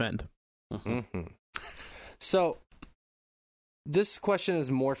can defend. So this question is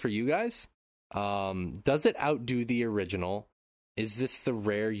more for you guys. Does it outdo the original? Is this the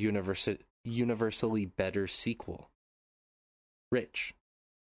rare universally better sequel? Rich.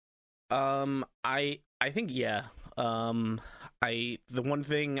 I think yeah. The one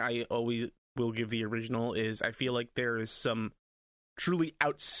thing I always will give the original is I feel like there is some truly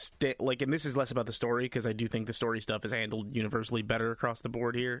outstanding, and this is less about the story, because I do think the story stuff is handled universally better across the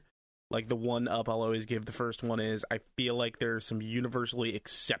board here. Like, the one up I'll always give the first one is I feel like there's some universally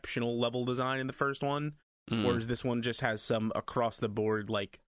exceptional level design in the first one, whereas this one just has some across the board,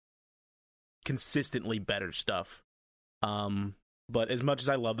 like, consistently better stuff. But as much as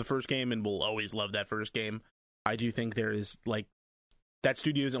I love the first game and will always love that first game, I do think there is, like, that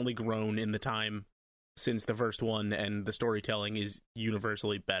studio's only grown in the time since the first one, and the storytelling is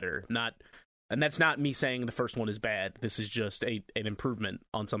universally better. And that's not me saying the first one is bad. This is just an improvement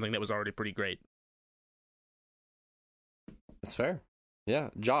on something that was already pretty great. That's fair. Yeah.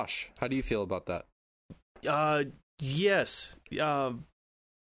 Josh, how do you feel about that? Yes. I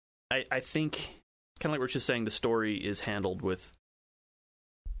think, kind of like we're just saying, the story is handled with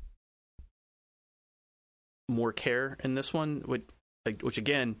more care in this one, which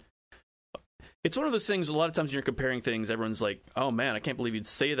again, it's one of those things, a lot of times when you're comparing things, everyone's like, oh man, I can't believe you'd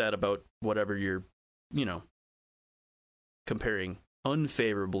say that about whatever you're, comparing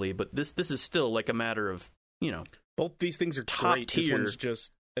unfavorably. But this is still like a matter of, both these things are top great. tier. This one's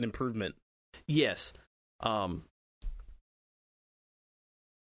just an improvement. Yes. The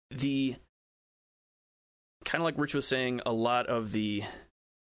kind of like Rich was saying, a lot of the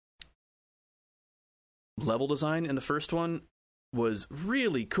level design in the first one was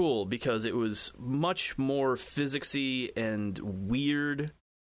really cool, because it was much more physicsy and weird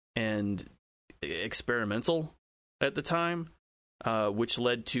and experimental at the time, which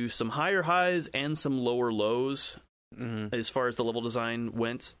led to some higher highs and some lower lows as far as the level design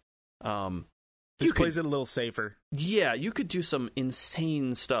went. This plays it a little safer. Yeah, you could do some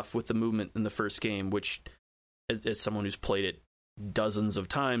insane stuff with the movement in the first game, which, as someone who's played it dozens of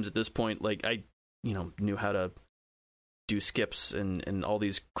times at this point, like, I knew how to do skips and all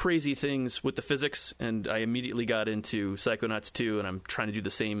these crazy things with the physics, and I immediately got into Psychonauts 2, and I'm trying to do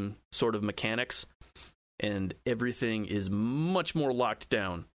the same sort of mechanics, and everything is much more locked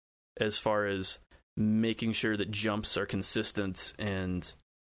down as far as making sure that jumps are consistent, and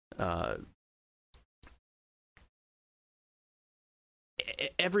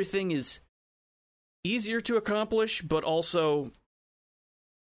everything is easier to accomplish, but also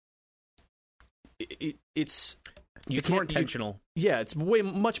it's more intentional. It's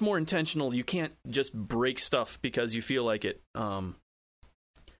much more intentional. You can't just break stuff because you feel like it.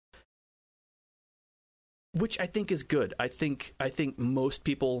 Which I think is good. I think most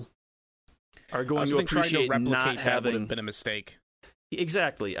people are going to appreciate trying to replicate not that having would have been a mistake.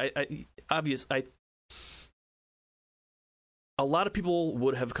 Exactly. A lot of people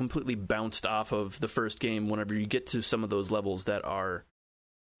would have completely bounced off of the first game whenever you get to some of those levels that are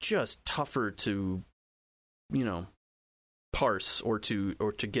just tougher to, parse or to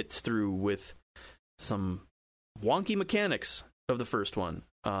get through with some wonky mechanics of the first one.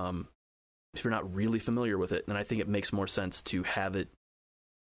 If you're not really familiar with it, and I think it makes more sense to have it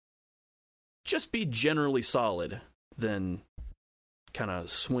just be generally solid than kind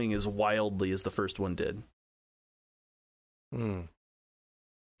of swing as wildly as the first one did.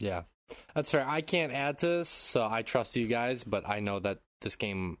 Yeah, that's fair. I can't add to this, so I trust you guys, but I know that this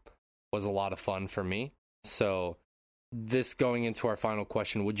game was a lot of fun for me. So this going into our final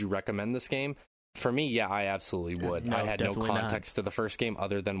question, would you recommend this game? For me, yeah, I absolutely would. No, I had no definitely context to the first game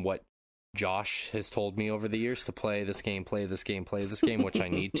other than what Josh has told me over the years to play this game, which I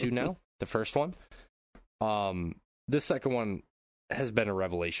need to now. The first one. This second one has been a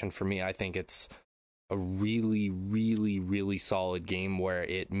revelation for me. I think it's a really, really, really solid game where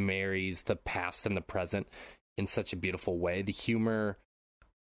it marries the past and the present in such a beautiful way. The humor,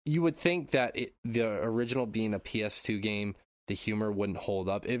 you would think that the original being a PS2 game, the humor wouldn't hold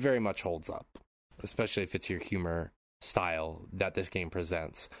up. It very much holds up, especially if it's your humor style that this game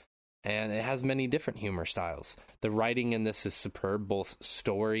presents. And it has many different humor styles. The writing in this is superb, both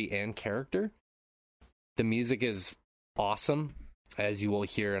story and character. The music is awesome, as you will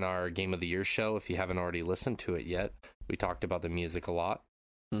hear in our Game of the Year show. If you haven't already listened to it yet, we talked about the music a lot.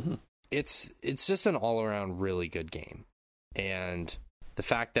 Mm-hmm. It's just an all-around really good game. And the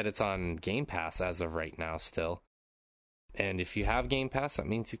fact that it's on Game Pass as of right now still, and if you have Game Pass, that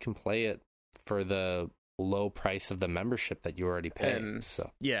means you can play it for the low price of the membership that you already pay.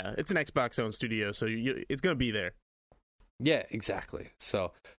 So yeah, it's an Xbox-owned studio, so it's going to be there. Yeah, exactly.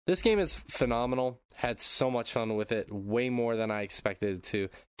 So this game is phenomenal. Had so much fun with it, way more than I expected to.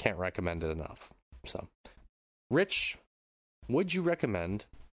 Can't recommend it enough. So, Rich, would you recommend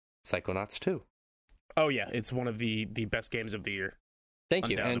Psychonauts 2? Oh yeah, it's one of the best games of the year. Thank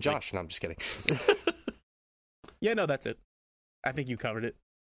you. And Josh, no, I'm just kidding. Yeah, no, that's it. I think you covered it.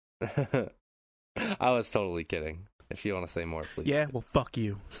 I was totally kidding. If you want to say more, please. Yeah, well, fuck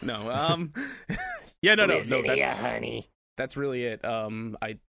you. No, yeah, no, honey. That's really it.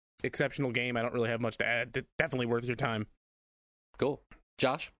 Exceptional game. I don't really have much to add. Definitely worth your time. Cool.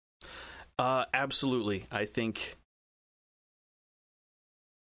 Josh? Absolutely. I think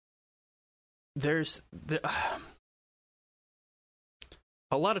there's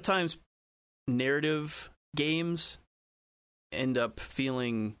a lot of times narrative games end up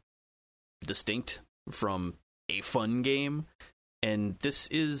feeling distinct from a fun game, and this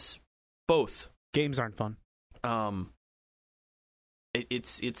is both. Games aren't fun.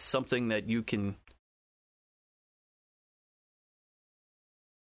 It's something that you can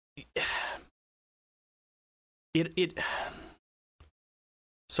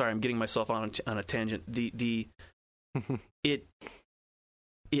sorry, I'm getting myself on a tangent.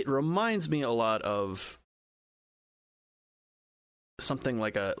 It reminds me a lot of something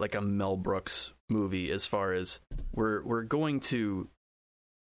like a Mel Brooks movie, as far as we're going to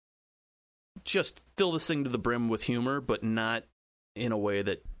just fill this thing to the brim with humor, but not in a way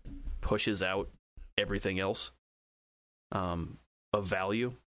that pushes out everything else of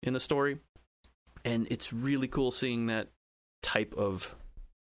value in the story. And it's really cool seeing that type of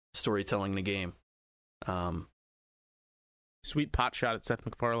storytelling in a game. Sweet pot shot at Seth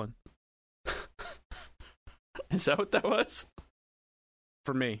MacFarlane. Is that what that was?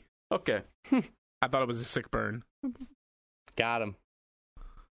 For me. Okay. I thought it was a sick burn. Got him.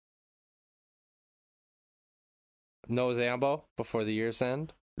 No Zambo before the year's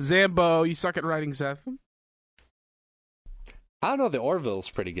end? Zambo, you suck at writing, Seth. I don't know. The Orville's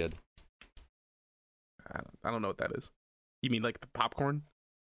pretty good. I don't know what that is. You mean like the popcorn?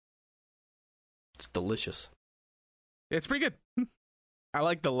 It's delicious. It's pretty good. I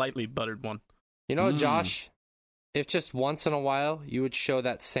like the lightly buttered one. You know, Josh, if just once in a while you would show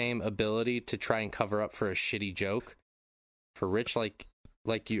that same ability to try and cover up for a shitty joke for Rich, like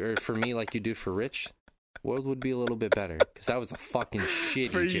you, or for me, like you do for Rich, world would be a little bit better, because that was a fucking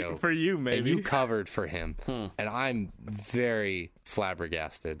shitty joke. For you, maybe. And you covered for him. And I'm very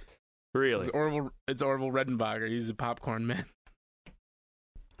flabbergasted. Really? It's Orville Redenbacher. He's a popcorn man.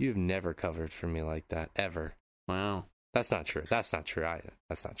 You've never covered for me like that, ever. Wow. That's not true. That's not true.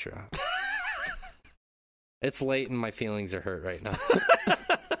 That's not true. It's late and my feelings are hurt right now.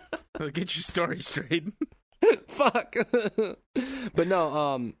 Get your story straight. Fuck. But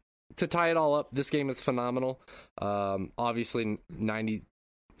no, to tie it all up, this game is phenomenal. Obviously, 98%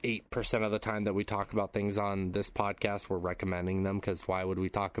 of the time that we talk about things on this podcast, we're recommending them, because why would we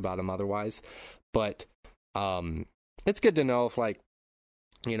talk about them otherwise? But it's good to know if, like,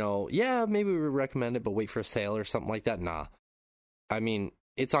 you know, yeah, maybe we recommend it, but wait for a sale or something like that. Nah. I mean,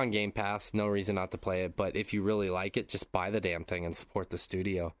 it's on Game Pass. No reason not to play it. But if you really like it, just buy the damn thing and support the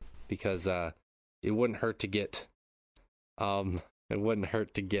studio, because it wouldn't hurt to get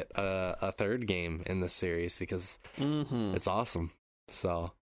a third game in this series, because it's awesome.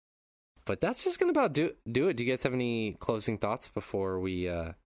 So, but that's just gonna about do it. Do you guys have any closing thoughts before we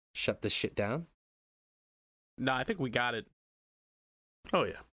shut this shit down? No, I think we got it. Oh,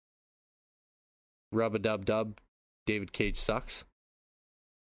 yeah. Rub-a-dub-dub, David Cage sucks.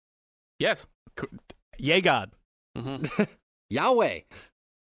 Yes. Yay, God. Yahweh.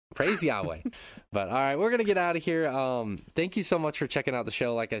 Praise Yahweh. But all right, we're going to get out of here. Thank you so much for checking out the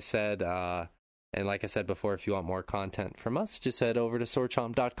show, like I said. And like I said before, if you want more content from us, just head over to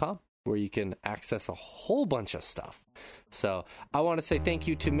swordchomp.com, where you can access a whole bunch of stuff. So I want to say thank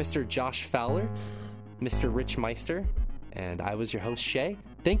you to Mr. Josh Fowler, Mr. Rich Meister, and I was your host, Shay.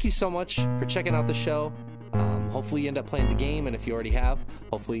 Thank you so much for checking out the show. Hopefully you end up playing the game, and if you already have,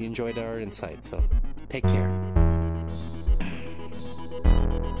 hopefully you enjoyed our insight. So take care.